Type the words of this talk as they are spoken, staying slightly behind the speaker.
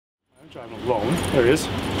Driving alone. There he is.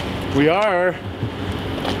 We are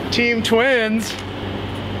Team Twins.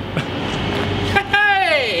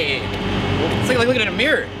 Hey! It's like looking in a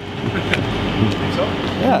mirror. So?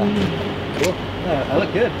 Yeah. Cool. Yeah, I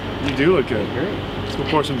look good. You do look good. Great. Let's go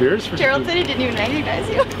pour some beers. For Gerald said he didn't even recognize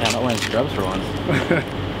you. Yeah, I'm not wearing scrubs for once.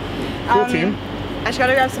 Cool team. I just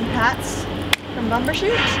gotta grab some hats from Bumper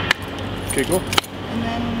Shoot. Okay, cool. And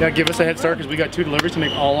then Yeah, give us a head start because we got 2 deliveries to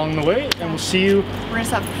make all along the way, and we'll see you. we're gonna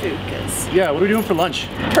stop for food because Yeah, what are we doing for lunch?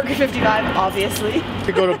 Burger 55, obviously.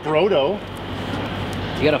 To go to Brodo.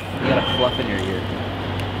 You gotta fluff in your ear.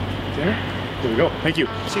 Dinner? Here we go. Thank you.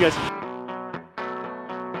 See you guys.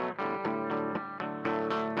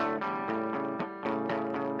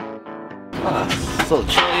 It's a little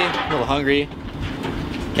chilly, a little hungry.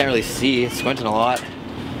 Can't really see, squinting a lot.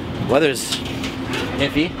 Weather's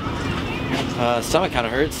iffy. Stomach kind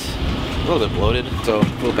of hurts. A little bit bloated, so a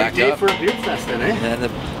little backed up. For a beer fest then, eh? And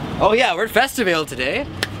oh yeah, we're at Festivale today.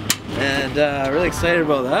 And really excited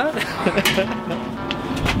about that.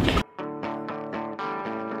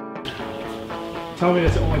 Tell me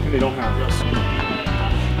that's the only thing they don't have.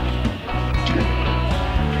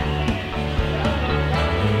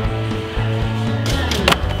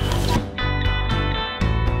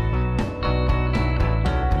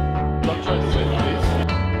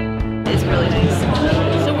 It's really nice.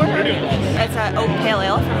 So it's an oat pale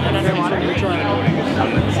ale from Food Underwater. It's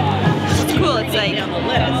cool. It's like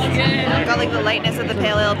got like the lightness of the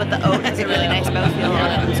pale ale, but the oat has a really nice mouthfeel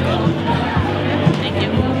on it. It's good. Thank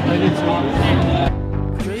you.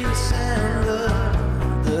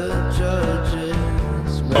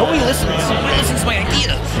 Nobody listens to my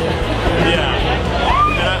ideas. Yeah.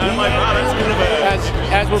 And I'm like, wow, that's kind of a...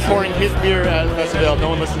 As we're pouring his beer at the festival, no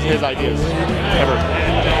one listens to his ideas. Ever.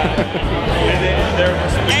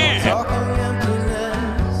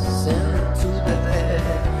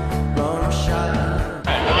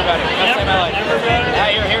 Now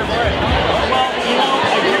you're here for it. Well, you know,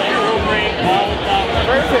 I drink your whole brain all the time.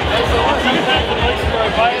 Perfect. That's the one. Sometimes the places where I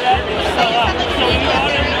buy that, they sell out. So you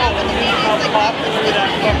want to know how popular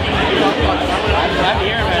that fucking... I'm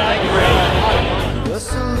here,